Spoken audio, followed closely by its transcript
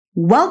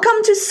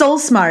Welcome to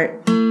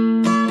SoulSmart.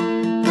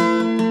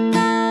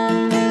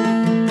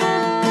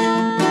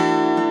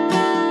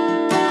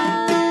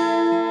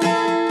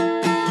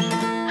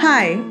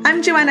 Hi,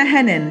 I'm Joanna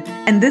Hennin,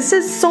 and this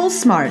is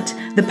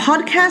SoulSmart, the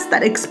podcast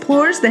that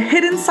explores the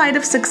hidden side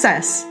of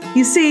success.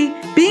 You see,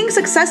 being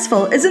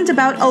successful isn't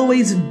about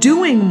always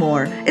doing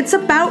more. It's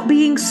about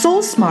being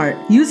soul smart,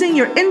 using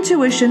your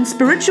intuition,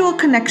 spiritual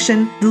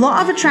connection, the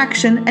law of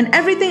attraction, and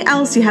everything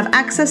else you have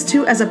access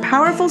to as a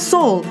powerful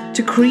soul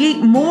to create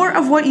more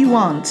of what you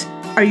want.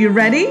 Are you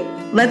ready?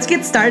 Let's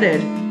get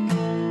started.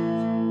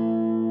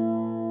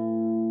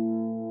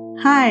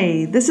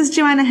 Hi, this is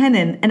Joanna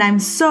Hennin, and I'm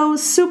so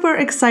super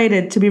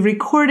excited to be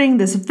recording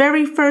this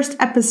very first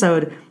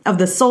episode of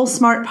the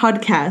SoulSmart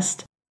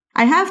podcast.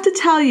 I have to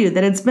tell you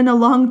that it's been a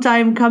long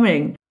time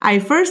coming. I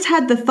first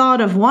had the thought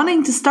of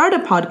wanting to start a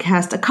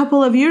podcast a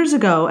couple of years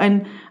ago,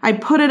 and I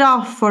put it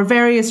off for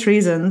various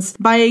reasons,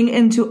 buying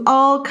into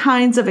all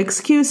kinds of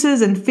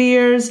excuses and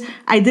fears.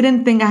 I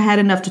didn't think I had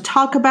enough to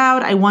talk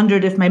about. I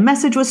wondered if my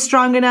message was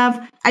strong enough.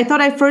 I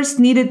thought I first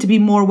needed to be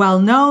more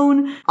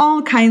well-known.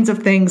 All kinds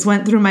of things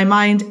went through my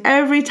mind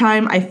every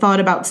time I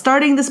thought about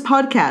starting this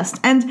podcast,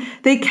 and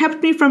they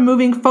kept me from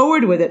moving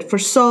forward with it for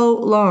so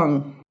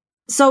long.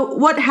 So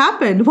what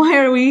happened? Why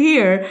are we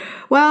here?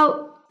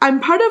 Well, I'm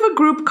part of a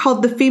group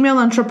called the Female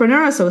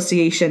Entrepreneur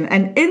Association,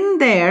 and in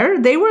there,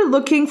 they were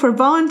looking for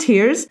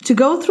volunteers to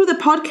go through the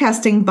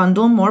podcasting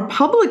bundle more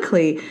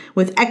publicly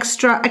with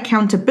extra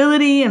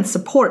accountability and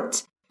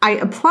support. I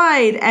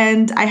applied,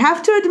 and I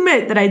have to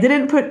admit that I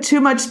didn't put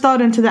too much thought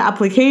into the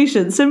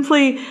application,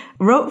 simply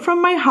wrote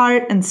from my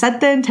heart and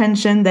set the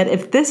intention that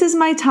if this is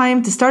my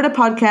time to start a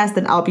podcast,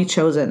 then I'll be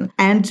chosen.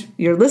 And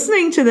you're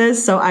listening to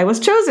this, so I was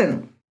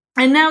chosen.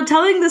 And now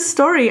telling this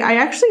story, I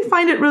actually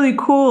find it really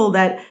cool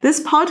that this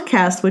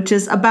podcast, which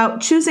is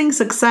about choosing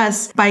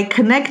success by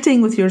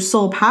connecting with your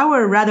soul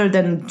power rather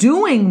than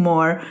doing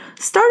more,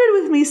 started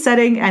with me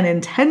setting an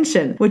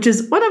intention, which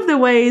is one of the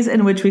ways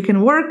in which we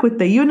can work with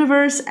the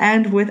universe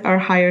and with our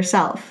higher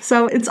self.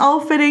 So it's all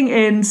fitting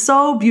in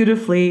so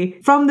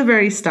beautifully from the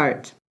very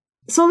start.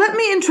 So let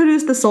me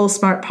introduce the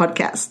SoulSmart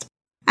podcast.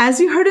 As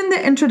you heard in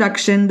the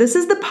introduction, this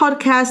is the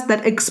podcast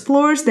that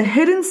explores the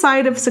hidden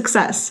side of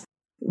success.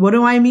 What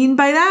do I mean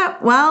by that?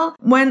 Well,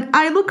 when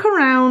I look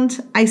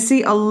around, I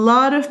see a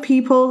lot of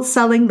people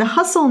selling the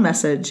hustle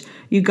message.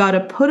 You gotta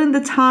put in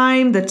the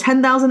time, the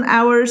 10,000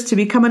 hours to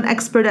become an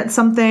expert at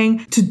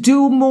something, to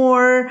do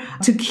more,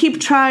 to keep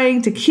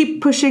trying, to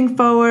keep pushing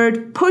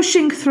forward,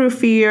 pushing through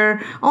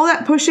fear, all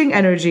that pushing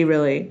energy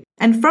really.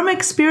 And from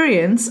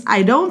experience,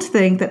 I don't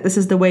think that this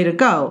is the way to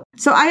go.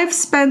 So I have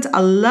spent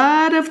a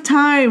lot of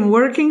time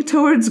working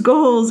towards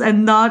goals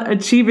and not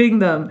achieving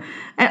them.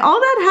 And all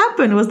that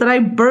happened was that I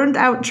burned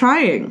out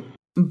trying.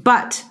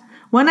 But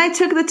when I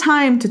took the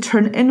time to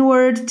turn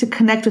inward, to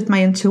connect with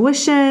my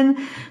intuition,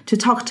 to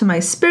talk to my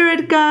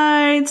spirit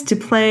guides, to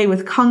play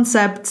with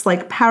concepts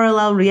like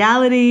parallel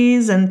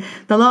realities and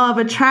the law of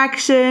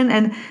attraction,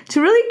 and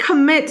to really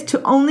commit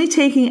to only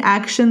taking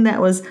action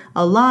that was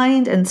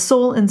aligned and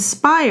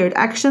soul-inspired,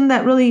 action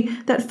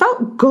that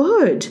felt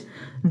good,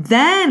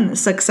 then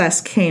success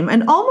came,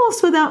 and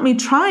almost without me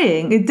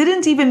trying. It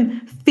didn't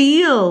even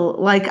feel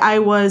like I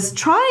was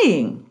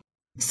trying.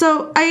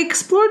 So I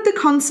explored the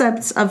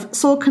concepts of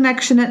soul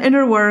connection and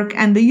inner work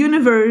and the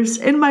universe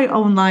in my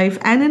own life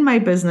and in my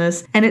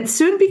business, and it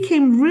soon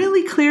became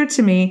really clear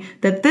to me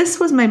that this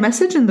was my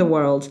message in the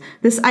world,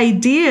 this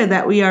idea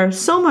that we are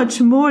so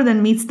much more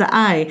than meets the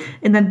eye,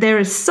 and that there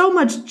is so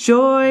much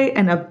joy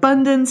and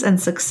abundance and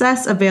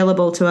success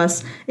available to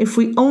us if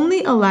we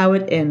only allow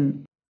it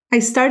in. I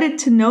started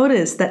to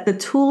notice that the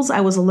tools I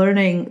was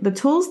learning, the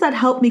tools that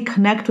helped me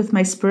connect with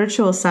my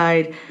spiritual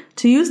side,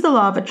 to use the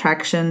law of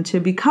attraction, to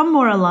become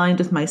more aligned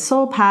with my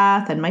soul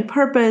path and my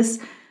purpose,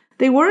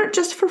 they weren't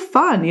just for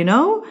fun, you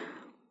know?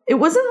 It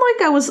wasn't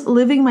like I was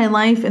living my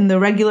life in the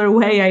regular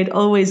way I'd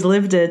always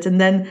lived it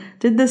and then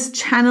did this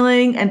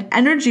channeling and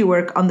energy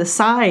work on the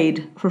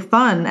side for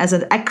fun as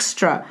an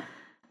extra.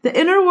 The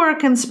inner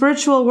work and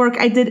spiritual work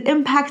I did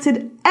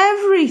impacted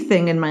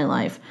everything in my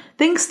life.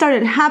 Things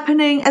started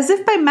happening as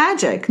if by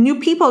magic. New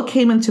people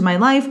came into my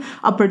life,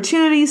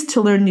 opportunities to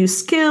learn new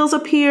skills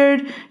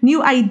appeared,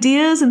 new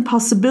ideas and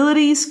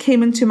possibilities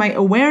came into my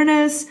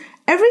awareness.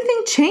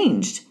 Everything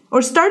changed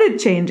or started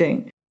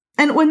changing.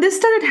 And when this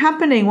started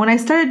happening, when I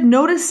started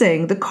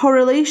noticing the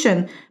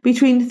correlation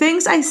between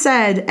things I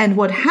said and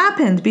what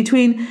happened,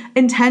 between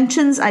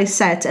intentions I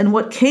set and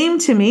what came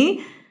to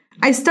me,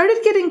 I started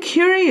getting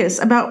curious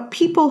about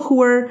people who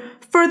were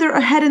further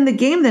ahead in the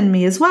game than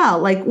me as well.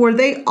 Like, were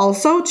they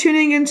also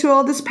tuning into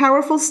all this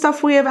powerful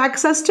stuff we have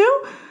access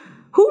to?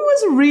 Who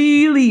was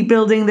really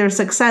building their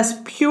success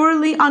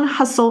purely on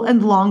hustle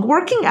and long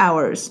working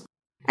hours?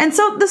 And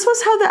so this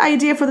was how the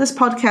idea for this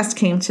podcast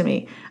came to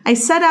me. I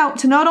set out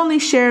to not only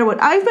share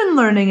what I've been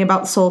learning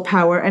about soul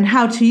power and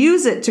how to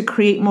use it to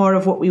create more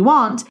of what we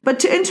want, but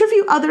to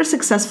interview other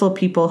successful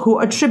people who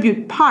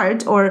attribute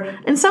part, or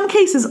in some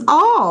cases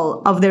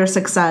all, of their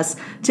success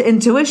to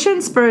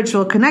intuition,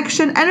 spiritual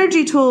connection,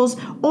 energy tools,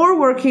 or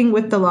working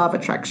with the law of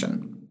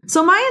attraction.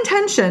 So my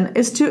intention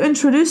is to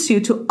introduce you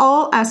to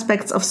all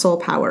aspects of soul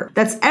power.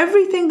 That's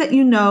everything that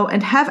you know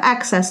and have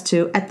access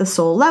to at the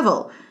soul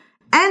level.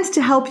 And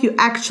to help you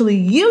actually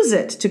use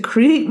it to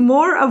create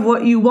more of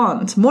what you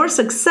want. More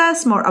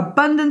success, more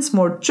abundance,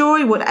 more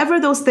joy, whatever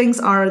those things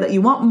are that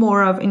you want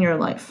more of in your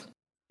life.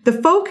 The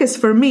focus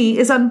for me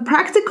is on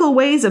practical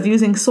ways of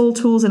using soul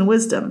tools and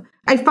wisdom.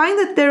 I find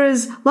that there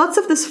is lots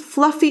of this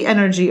fluffy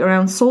energy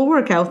around soul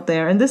work out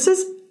there, and this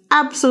is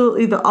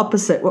absolutely the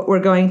opposite what we're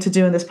going to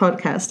do in this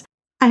podcast.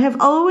 I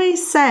have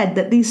always said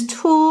that these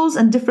tools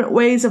and different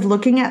ways of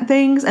looking at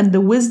things and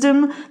the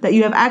wisdom that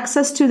you have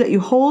access to, that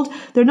you hold,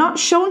 they're not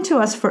shown to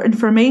us for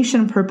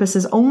information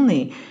purposes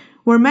only.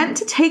 We're meant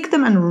to take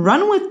them and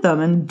run with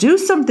them and do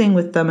something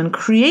with them and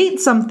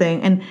create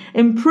something and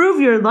improve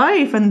your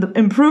life and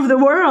improve the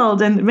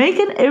world and make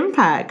an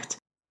impact.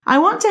 I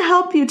want to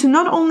help you to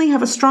not only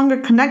have a stronger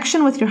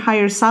connection with your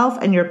higher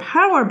self and your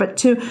power, but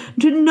to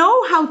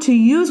know how to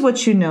use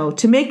what you know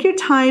to make your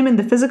time in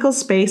the physical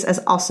space as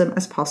awesome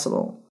as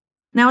possible.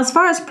 Now, as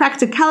far as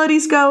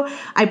practicalities go,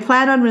 I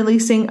plan on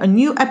releasing a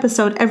new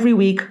episode every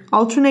week,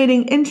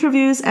 alternating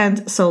interviews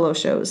and solo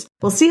shows.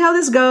 We'll see how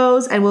this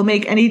goes, and we'll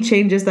make any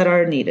changes that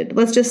are needed.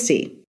 Let's just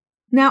see.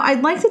 Now,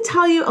 I'd like to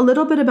tell you a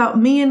little bit about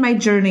me and my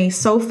journey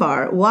so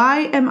far.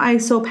 Why am I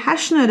so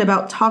passionate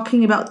about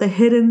talking about the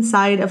hidden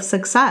side of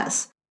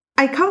success?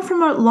 I come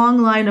from a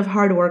long line of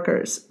hard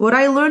workers. What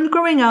I learned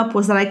growing up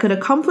was that I could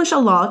accomplish a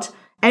lot,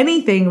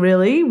 anything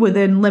really,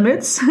 within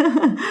limits,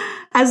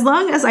 as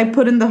long as I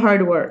put in the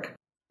hard work.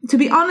 To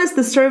be honest,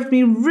 this served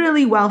me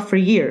really well for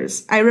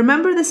years. I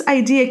remember this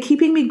idea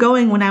keeping me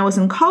going when I was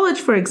in college,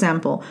 for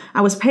example.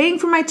 I was paying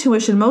for my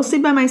tuition mostly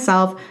by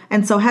myself,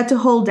 and so had to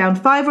hold down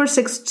 5 or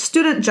 6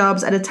 student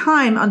jobs at a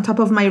time on top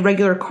of my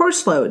regular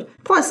course load.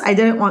 Plus, I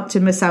didn't want to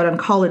miss out on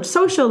college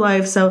social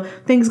life, so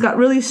things got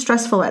really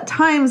stressful at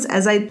times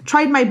as I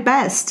tried my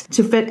best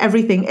to fit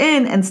everything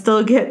in and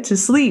still get to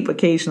sleep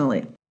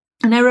occasionally.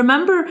 And I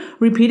remember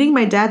repeating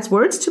my dad's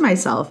words to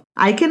myself,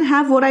 I can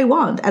have what I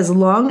want as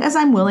long as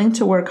I'm willing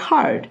to work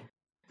hard.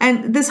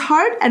 And this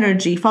hard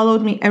energy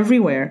followed me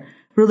everywhere.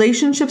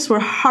 Relationships were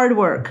hard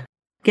work.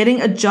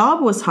 Getting a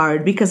job was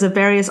hard because of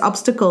various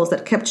obstacles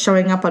that kept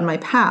showing up on my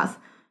path.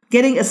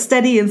 Getting a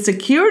steady and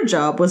secure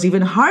job was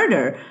even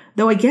harder,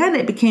 though again,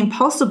 it became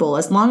possible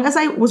as long as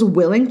I was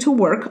willing to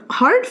work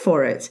hard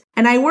for it.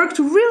 And I worked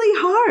really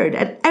hard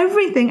at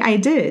everything I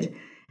did.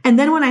 And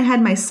then when I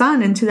had my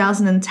son in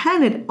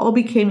 2010, it all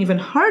became even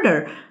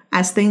harder,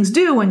 as things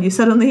do when you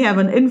suddenly have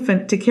an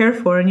infant to care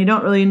for and you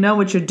don't really know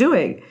what you're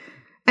doing.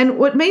 And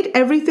what made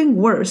everything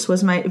worse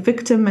was my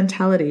victim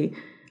mentality.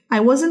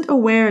 I wasn't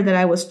aware that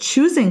I was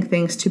choosing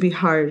things to be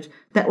hard,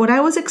 that what I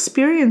was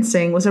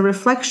experiencing was a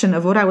reflection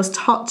of what I was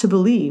taught to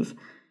believe.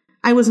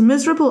 I was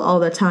miserable all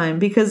the time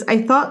because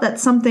I thought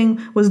that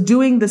something was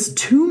doing this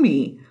to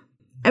me.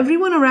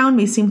 Everyone around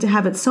me seemed to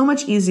have it so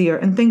much easier,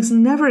 and things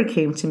never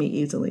came to me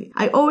easily.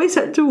 I always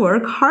had to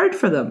work hard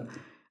for them.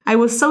 I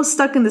was so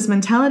stuck in this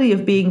mentality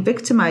of being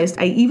victimized,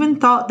 I even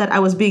thought that I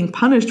was being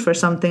punished for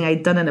something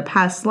I'd done in a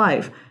past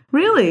life.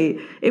 Really,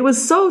 it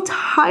was so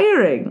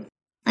tiring.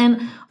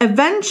 And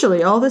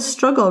eventually, all this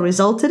struggle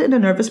resulted in a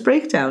nervous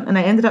breakdown, and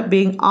I ended up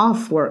being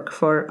off work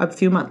for a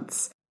few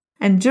months.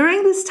 And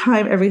during this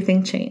time,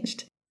 everything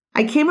changed.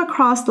 I came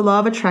across the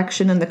law of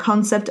attraction and the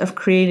concept of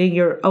creating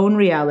your own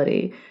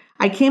reality.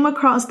 I came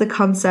across the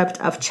concept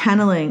of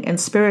channeling and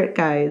spirit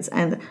guides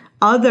and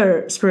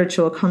other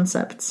spiritual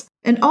concepts.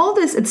 And all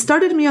this, it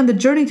started me on the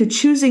journey to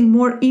choosing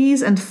more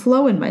ease and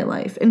flow in my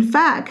life. In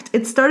fact,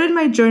 it started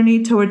my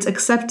journey towards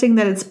accepting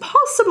that it's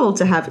possible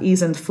to have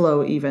ease and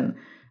flow even.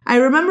 I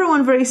remember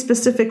one very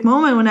specific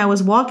moment when I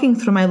was walking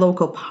through my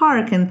local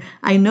park and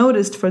I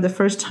noticed for the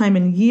first time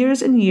in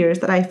years and years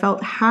that I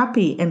felt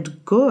happy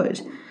and good.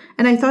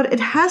 And I thought it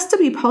has to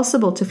be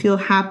possible to feel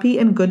happy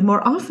and good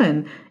more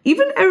often,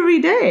 even every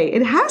day.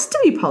 It has to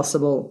be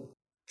possible.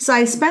 So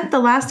I spent the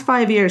last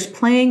 5 years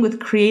playing with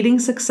creating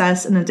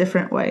success in a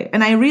different way.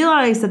 And I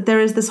realized that there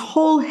is this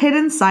whole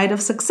hidden side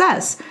of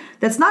success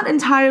that's not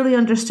entirely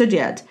understood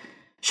yet.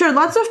 Sure,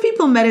 lots of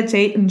people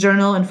meditate and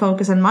journal and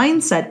focus on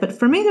mindset, but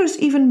for me, there's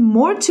even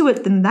more to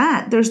it than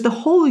that. There's the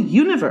whole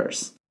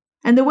universe.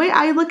 And the way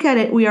I look at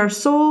it, we are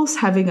souls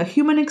having a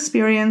human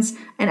experience,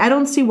 and I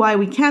don't see why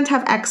we can't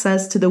have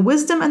access to the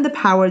wisdom and the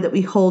power that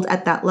we hold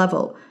at that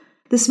level.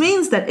 This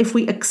means that if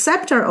we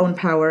accept our own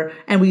power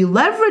and we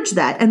leverage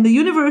that and the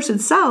universe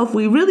itself,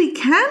 we really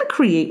can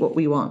create what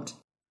we want.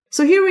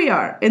 So here we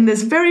are in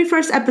this very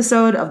first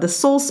episode of the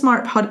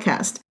SoulSmart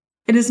podcast.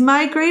 It is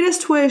my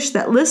greatest wish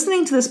that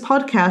listening to this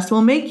podcast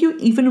will make you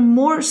even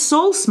more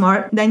soul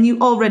smart than you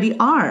already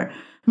are.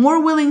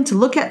 more willing to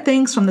look at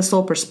things from the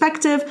soul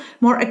perspective,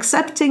 more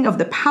accepting of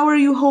the power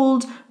you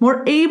hold,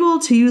 more able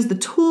to use the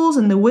tools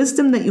and the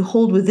wisdom that you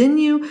hold within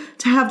you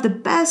to have the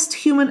best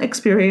human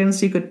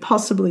experience you could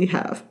possibly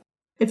have.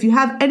 If you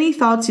have any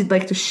thoughts you'd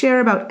like to share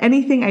about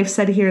anything I've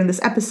said here in this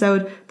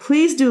episode,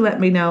 please do let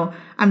me know.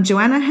 I'm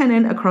Joanna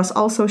Hennin across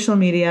all social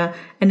media,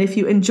 and if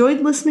you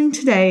enjoyed listening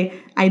today,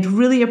 I'd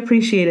really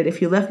appreciate it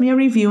if you left me a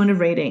review and a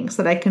rating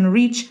so that I can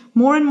reach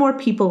more and more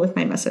people with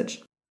my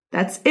message.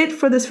 That's it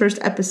for this first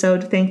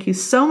episode. Thank you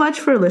so much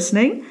for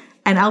listening,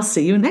 and I'll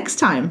see you next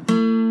time.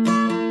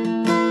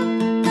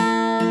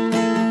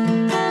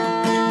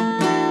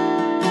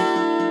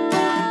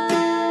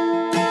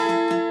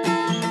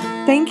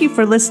 Thank you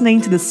for listening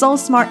to the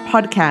SoulSmart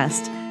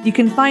podcast. You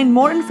can find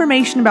more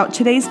information about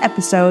today's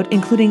episode,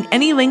 including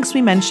any links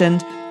we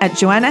mentioned, at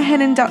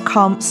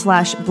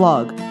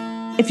joannahennin.com/blog.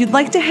 If you'd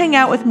like to hang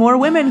out with more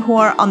women who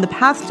are on the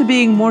path to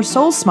being more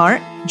soul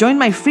smart, join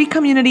my free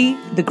community,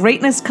 The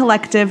Greatness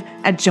Collective,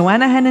 at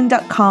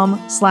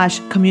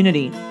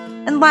joannahennin.com/community.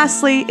 And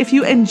lastly, if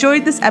you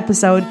enjoyed this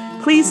episode,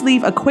 please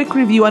leave a quick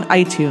review on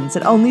iTunes.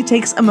 It only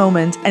takes a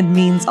moment and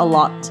means a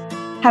lot.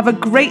 Have a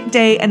great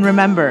day, and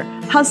remember,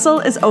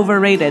 hustle is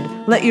overrated.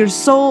 Let your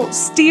soul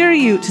steer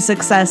you to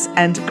success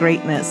and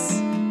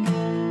greatness.